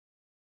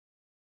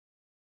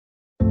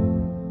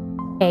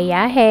Hey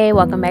y'all, hey,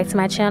 welcome back to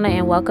my channel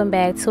and welcome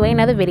back to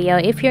another video.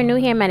 If you're new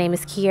here, my name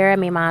is KIARA.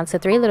 I'm a mom to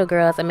 3 little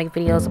girls. I make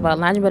videos about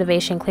laundry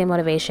motivation, clean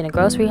motivation, and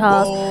grocery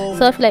hauls.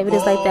 So if you like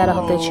videos like that, I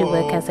hope that you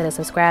would consider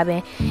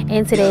subscribing.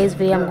 In today's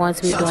video, I'm going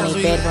to be doing a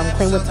bedroom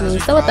clean with me.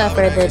 So without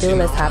further ado,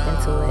 let's hop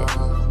into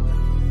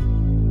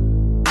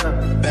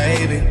it.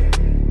 Baby,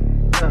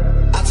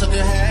 I took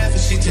a half and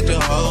she took the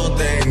whole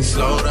thing.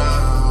 Slow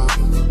down.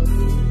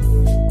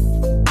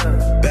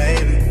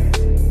 Baby,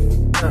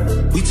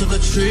 we took a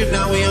trip,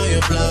 now we on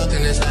your block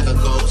and it's like a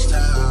ghost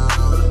town.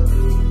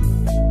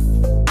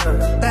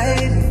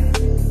 Baby,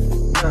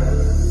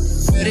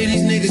 where did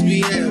these niggas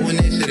be at when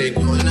they say they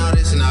doing all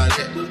this and all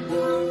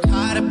that?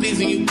 Tired of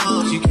beefing you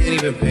bums, you can't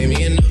even pay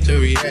me enough to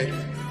react.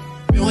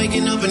 Been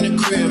waking up in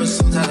the crib and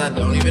sometimes I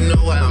don't even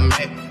know where I'm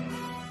at.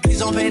 Please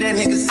don't pay that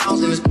nigga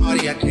songs in this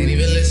party, I can't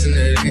even listen to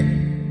that.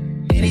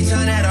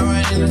 Anytime that I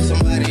run into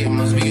somebody, it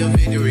must be a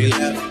victory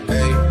lap.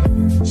 Hey,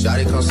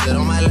 shawty come sit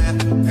on my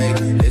lap. Hey,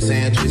 this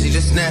ain't Drizzy,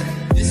 just snap.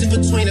 This is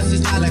between us,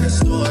 it's not like a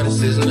store.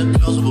 This isn't a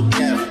closable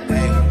gap.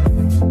 Hey,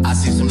 I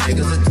see some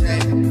niggas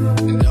attack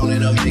and don't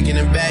end up making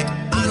it back.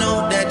 I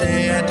know that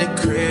they at the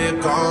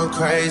crib going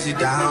crazy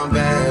down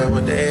bad.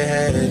 What they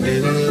had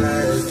didn't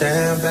last,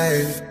 damn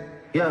baby.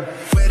 Yeah,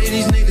 where did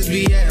these niggas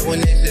be at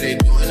when they say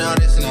they doing all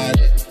this and all that?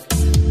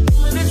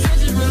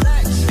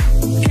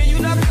 Can you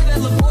not put that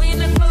little boy in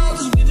the club?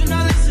 Cause we do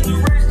not listen to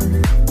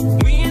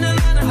rap. We in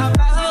Atlanta, how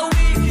about her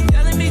week? You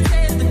telling me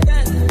taste the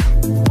death.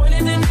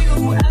 Pointing at nigga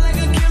who act like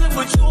a killer,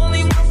 but you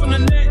only one from the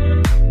net.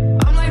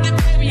 I'm like the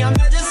baby, I'm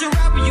not just a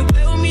rapper. You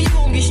play with me, you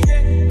gon' get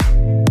stripped.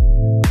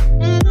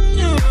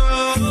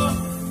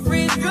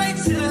 Bring Drake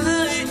to the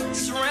hood,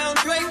 surround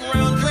Drake,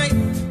 round Drake.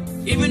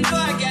 Even though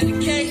I got the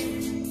cake,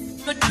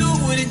 I'ma do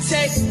what it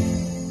takes.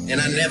 And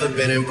I never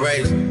been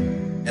embraced,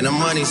 and the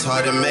money's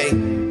hard to make.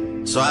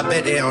 So I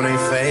bet they on their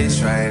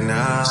face right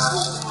now.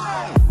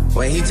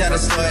 When he tell the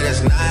story,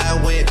 that's not how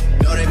it went.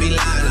 Know they be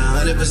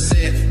lying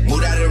 100%.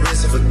 Moved out of the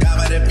wrist and forgot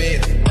about the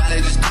bed. Now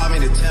they just call me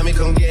to tell me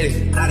come get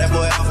it. Now that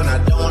boy off and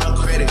I don't want no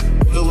credit.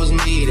 If it was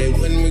me, they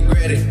wouldn't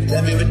regret it.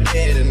 Left me for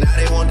dead and now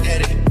they won't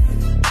get it.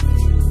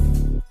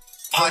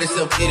 Party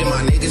still bleeding,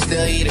 my niggas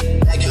still eat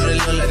it. Backyard they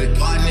look like the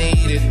garden they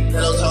eat it.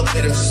 Pillow talk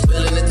with him, she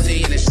spilling the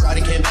tea. And then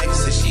Shawty came back and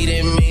said she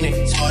didn't mean it.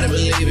 It's hard to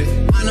believe it.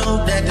 I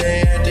know that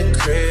they at the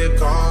crib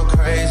going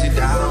crazy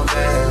down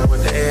bad.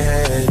 What they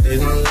had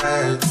didn't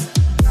last.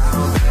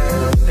 Down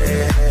bad, what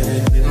they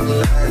had didn't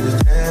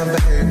last. Damn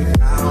baby,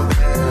 down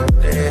bad,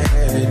 what they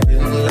had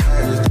didn't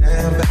last.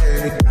 Damn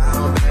baby,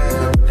 down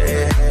bad, what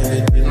they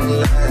had didn't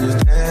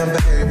last. Damn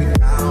baby,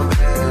 down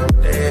bad,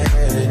 what they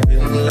had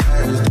didn't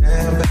last.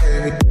 Damn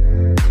baby.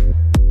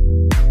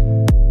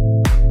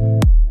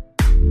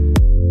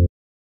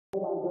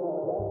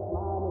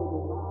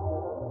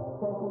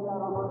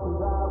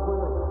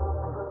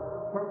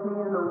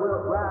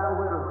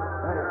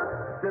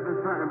 Sipping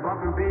something,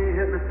 bumping big,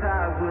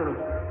 hypnotized with her.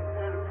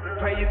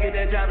 Pray you get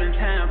that job in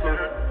Tampa.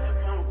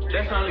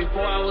 That's only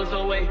 4 hours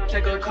away.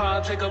 Take a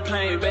car, take a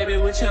plane, baby,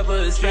 whichever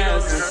is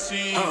faster.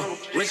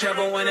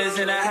 Whichever one is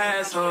in the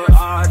hassle.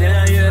 Oh,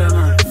 damn, yeah,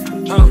 man.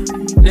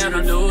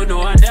 Never knew,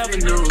 no, I never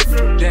knew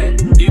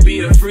that you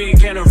be a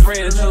freak and a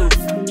friend too.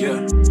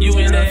 Yeah, you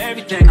into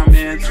everything I'm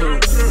into.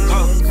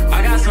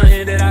 I got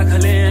something that I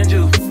could lend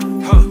you.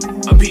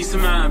 A peace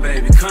of mind,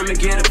 baby. Come and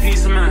get a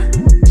piece of mind.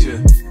 Yeah.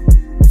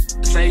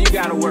 Say you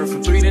gotta work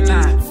from 3 to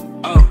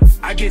 9. Oh,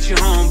 I get you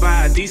home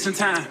by a decent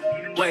time.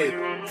 Wait,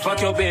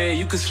 fuck your bed,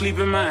 you can sleep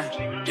in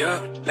mine. Yeah,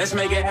 let's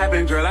make it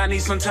happen, girl, I need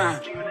some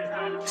time.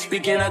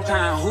 Speaking of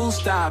time, who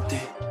stopped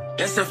it?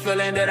 That's the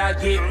feeling that I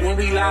get when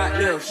we lock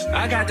lips.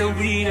 I got the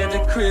weed at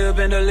the crib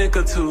and the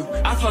liquor too.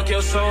 I fuck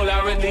your soul,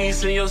 I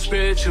release in your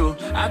spiritual.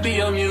 I be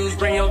your muse,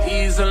 bring your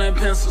easel and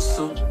pencils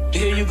too.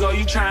 Here you go,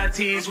 you try and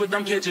tease with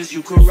them pictures.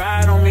 You could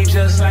ride on me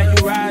just like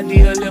you ride the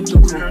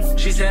elliptical.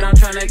 She said I'm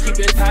tryna keep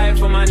it tight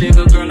for my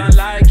nigga. Girl,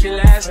 unlike your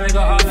last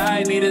nigga, all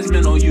I need is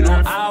mental. You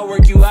know I'll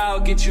work you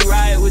out, get you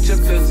right with your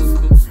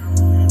physical.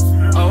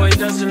 Always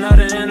just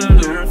another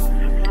interlude.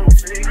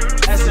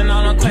 Asking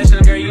all the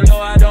questions, girl, you know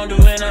I don't do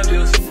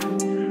interviews.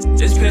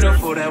 It's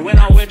pitiful that when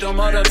I'm with them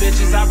other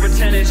bitches, I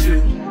pretend it's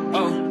you.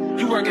 Oh,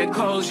 you work at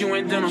Kohl's, you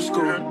in dental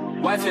school.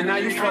 Wife and now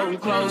you folding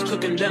clothes,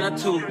 cooking dinner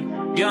too.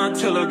 Young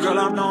Tiller, girl,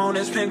 I'm known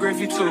as Pen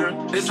Griffey too.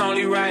 It's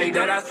only right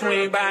that I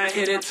swing by and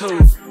hit it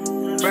too.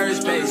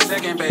 First base,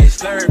 second base,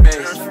 third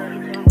base.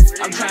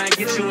 I'm trying to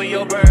get you in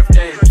your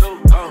birthday.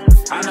 Oh,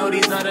 I know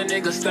these other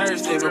niggas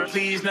thirsty, but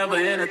please never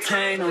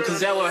entertain them, cause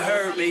that would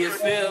hurt me, you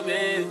feel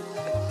me?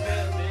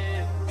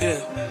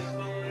 Yeah.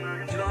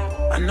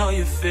 I know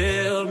you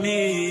feel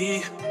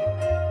me.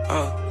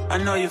 Oh, I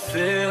know you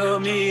feel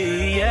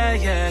me. Yeah,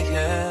 yeah,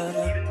 yeah.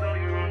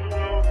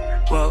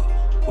 Whoa,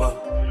 whoa.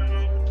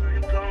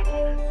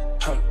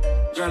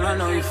 Girl, I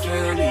know you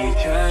feel me,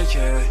 yeah,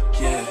 yeah,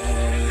 yeah.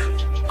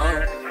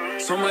 Oh,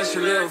 so much to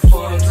live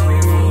for,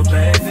 too,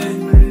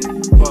 baby.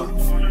 Whoa.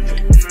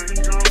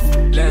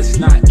 Let's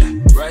not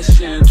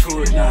rush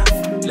into it now.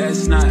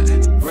 Let's not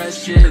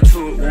rush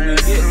into it. When we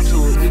get to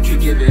it, we can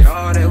give it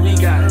all that we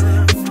got.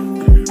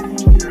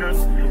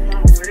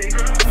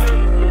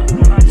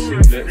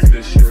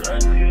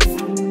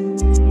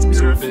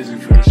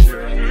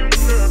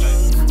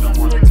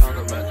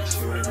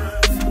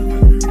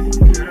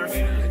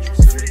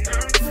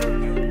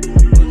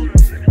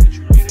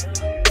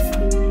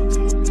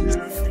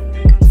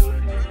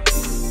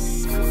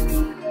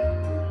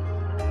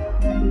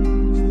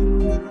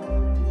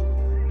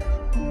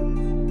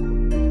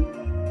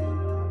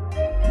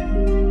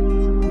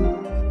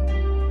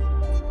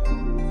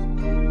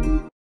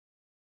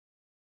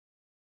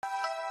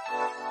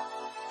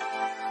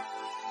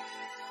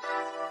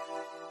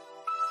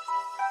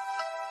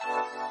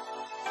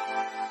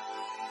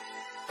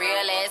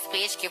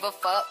 bitch, give a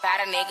fuck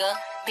about a nigga.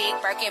 Big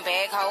Birkin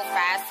bag, hold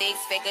 5-6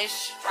 figures.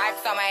 Stripes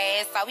on my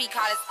ass, so he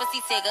call his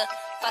pussy tigger.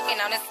 Fucking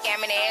on a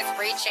scamming ass,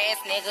 rich ass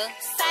nigga.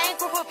 Same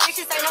group of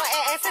bitches, ain't no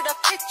ass to the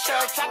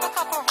picture. Drop a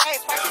couple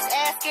racks, watch his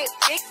ass get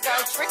bigger.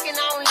 Tricking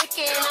on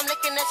licking, I'm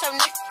looking at your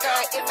nigga.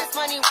 If it's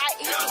money right,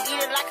 he can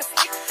eat it like a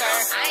sticker.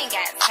 I ain't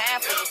got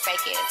time for you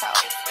fake ass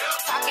hoes.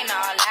 Talking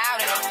all loud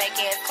in them fake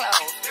ass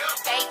clothes.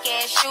 Fake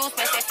ass shoes,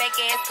 match that fake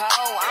ass coat.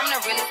 I'm the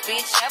realest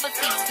bitch ever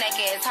see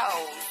snake ass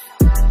hoes.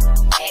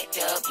 Act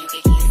up, you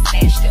can get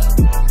snatched up.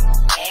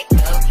 Act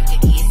up, you can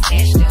get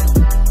snatched up.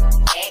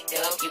 Act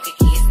up, you can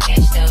get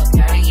snatched up.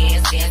 Dirty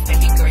ass dance,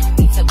 baby girl, you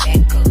need to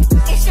back up.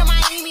 It's your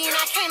Miami and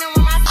I can't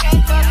run my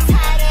stack up.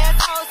 Tired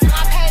ass hoes to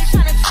my page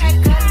tryna track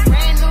up.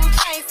 Brand new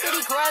chain,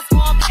 city girls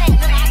going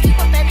platinum. I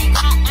keep a baby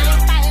God, I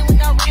ain't fighting with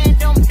no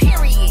random,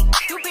 period.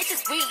 You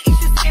bitches weak, is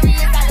you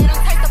serious? I let him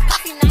take the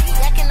pussy, now he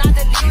acting all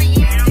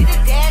delirious. Did a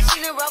dash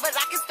in a row, but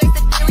I can space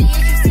the period.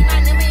 You see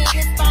my number in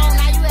his phone,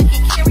 now you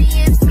acting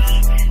curious.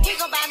 He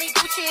gon' buy me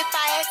Gucci if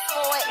I ask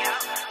for it.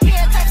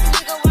 He'll touch a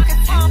nigga rockin'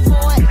 Tom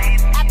for it.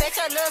 I bet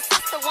your little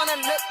sister wanna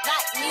look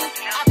like me.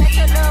 I bet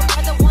your little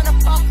brother wanna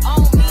fuck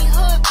on me.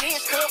 Hood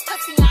bitch, little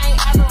pussy, I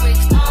ain't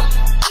average.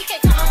 He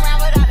can't come around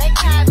without that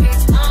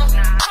cabbage.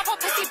 Pop a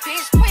pussy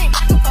bitch, quick,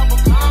 like a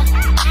bubble gum.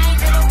 I ain't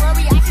never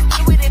worry, I just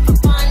do it for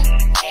fun.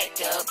 Act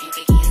up, you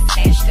can get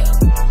snatched up.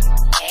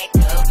 Act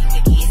up,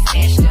 you can get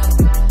snatched up.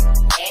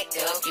 Act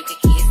up, you can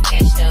get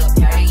snatched up.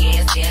 Dirty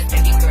ass dance,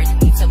 baby girl, you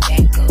need to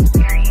back up.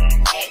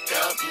 Act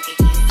up, you can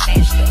get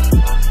snatched up.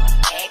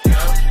 Act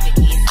up, you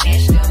can get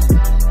snatched up.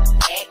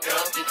 Act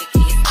up, you can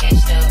get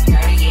snatched up.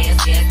 Dirty ass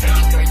dance,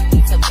 baby girl, you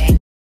need to back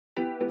up.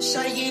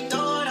 Shawty get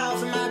thrown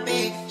off in my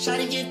bed.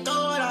 Shawty get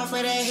thrown off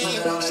of that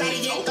head.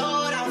 Shawty get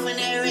thrown off in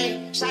that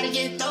red. Shawty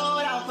get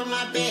thrown off in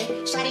my bed.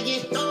 Shawty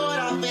get thrown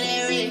off in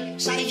that red.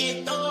 Shawty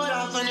get thrown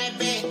off on that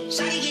bed.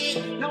 Shawty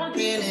get, no I'm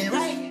feeling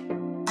right.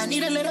 I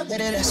need a little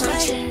bit of that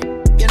spice.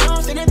 You know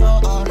I'm finna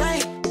go all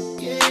night.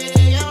 Yeah,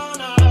 you know.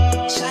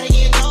 Shawty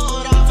get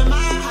thrown off in my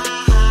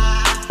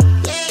high.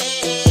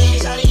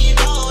 Yeah, shawty get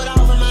thrown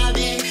off in my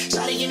bed.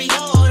 Shawty get me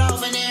thrown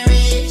off in that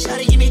red.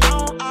 Shawty get me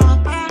thrown off.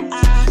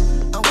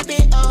 I'm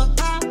whipping up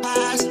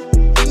Popeyes.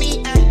 Meet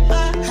me at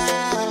my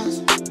house.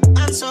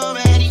 I'm so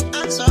ready,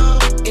 I'm so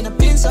in a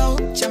benzo,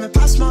 jamming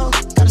pop smoke.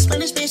 Got a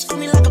Spanish bitch on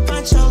me like a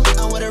poncho.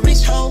 I'm with a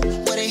rich hoe,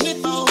 with a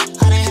hit hoe.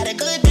 I done had a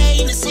good day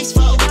in the 6-4.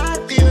 I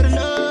feel the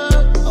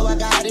love, oh I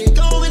got it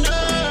going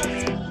up.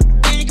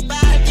 Think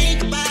about it,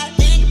 think about it,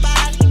 think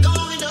about it,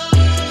 going up.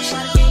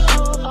 Shawty get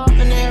thrown off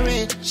in that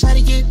red.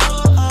 Shawty get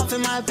thrown off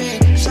in my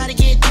bed. Shawty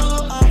get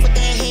thrown off with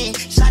that head.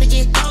 Shawty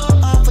get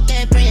thrown off with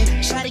that bread.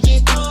 Shawty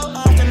get thrown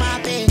off in my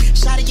bed.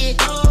 Shawty get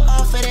thrown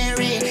off of that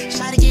red.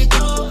 Shawty get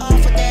thrown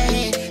off with that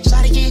head.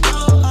 Shawty get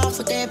thrown off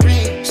with that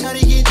bread.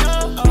 Shawty get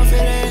thrown off of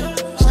that.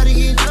 Shawty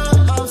get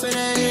thrown off of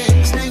that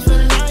head. Stay for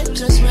the night,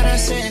 just what I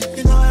said.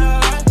 You know what I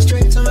like,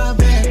 straight to my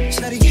bed.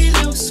 Shawty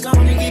get loose, go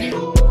on and get it.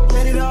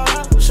 Let it all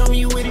out, show me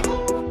you with it.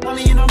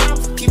 Only in my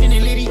mouth, keeping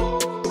it litty.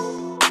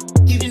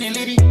 Keeping it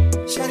litty.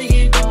 Shawty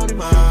get thrown in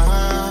my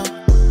heart.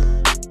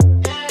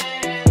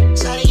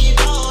 Shawty get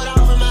thrown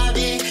off in my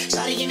bed.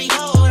 Shawty get me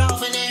thrown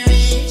off in that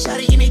red.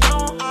 Shawty get me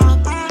thrown off.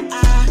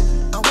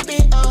 I'm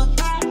whipping up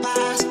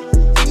Popeyes.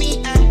 Meet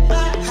me at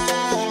my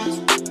house.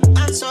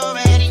 I'm so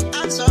ready,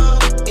 I'm so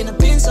in a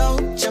benzo,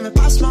 jamming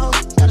pop smoke.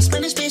 Got a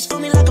Spanish bitch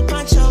on me like a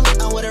poncho.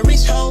 I'm with a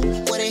rich hoe,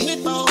 with a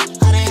hit hoe.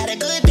 I done had a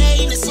good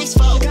day in the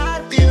 6-4.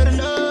 Gotta feel the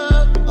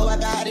love, oh I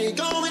got it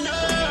going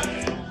up.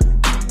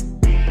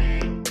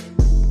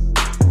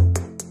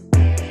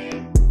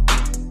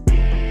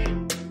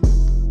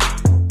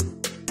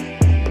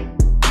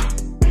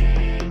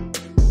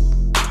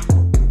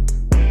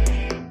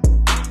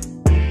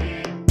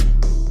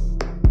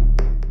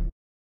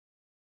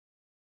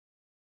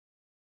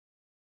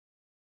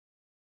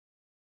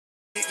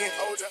 Getting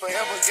older,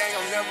 forever gang,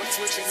 I'm never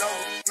switching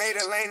over. Made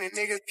a lane and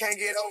niggas can't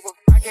get over.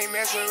 I can't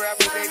mess with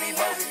rappers, they be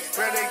bogus.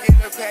 Rather get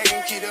the pack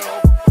and keep it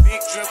open.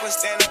 Big dripper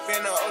stand up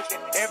in the ocean.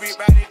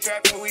 Everybody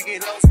trapping, we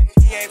get lotion.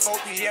 He ain't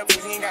focused yet,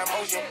 but he ain't got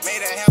motion.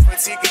 Made a half a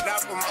ticket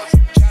out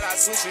promotion. Shout out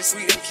switching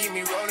sweet and keep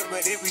me rolling.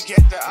 But if we get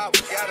the op,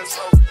 we gotta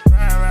slow.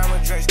 Ride around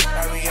with Drake,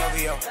 like we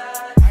OVO.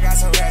 I got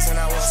some rats and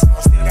I want some.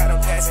 Still got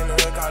them passing the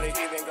wood, call it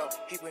give and go.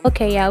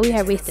 Okay, y'all, we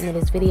have reached the end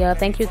of this video.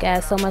 Thank you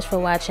guys so much for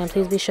watching.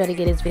 Please be sure to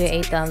give this video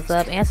a thumbs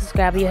up and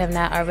subscribe if you have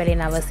not already,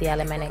 and I will see y'all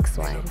in my next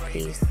one.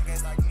 Peace.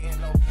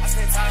 I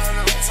spent time on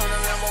the roots on the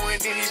Lambo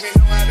and didn't even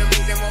know how to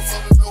make them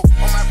motherfuckers go.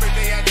 On my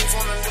birthday, I just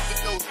wanna look at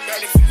those.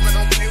 Barely fit, but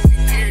don't